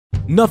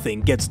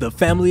Nothing gets the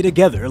family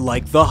together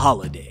like the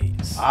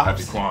holidays.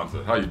 Happy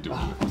Kwanzaa. How you doing?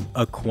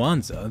 A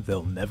Kwanzaa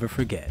they'll never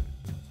forget.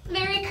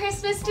 Merry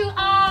Christmas to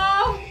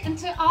all, and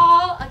to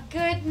all a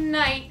good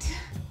night.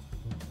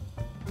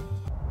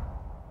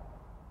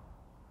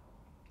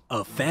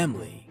 A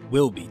family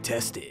will be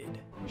tested.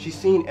 She's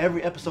seen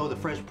every episode of The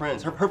Fresh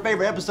Prince. Her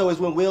favorite episode is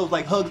when Will's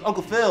like hugs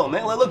Uncle Phil,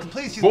 man. Like, look,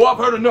 please. Boy, I've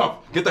heard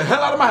enough. Get the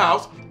hell out of my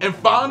house and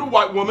find a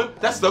white woman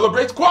that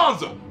celebrates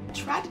Kwanzaa.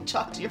 Tried to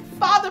talk to your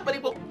father, but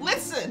he won't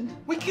listen.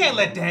 We can't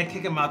let Dad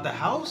kick him out the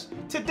house.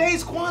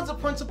 Today's Kwanzaa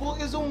principle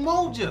is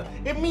umoja.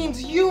 It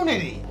means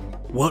unity.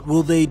 What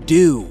will they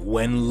do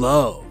when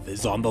love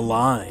is on the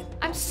line?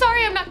 I'm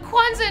sorry I'm not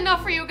Kwanzaa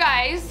enough for you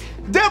guys.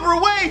 Deborah,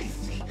 wait!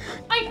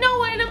 I know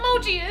what an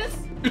emoji is.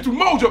 It's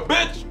umoja,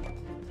 bitch!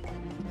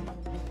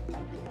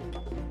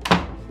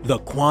 The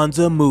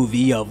Kwanzaa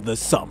movie of the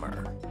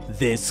summer,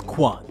 This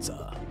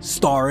Kwanzaa,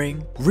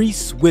 starring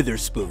Reese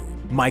Witherspoon,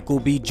 Michael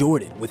B.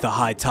 Jordan with a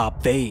high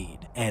top fade,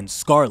 and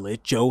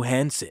Scarlett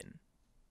Johansson.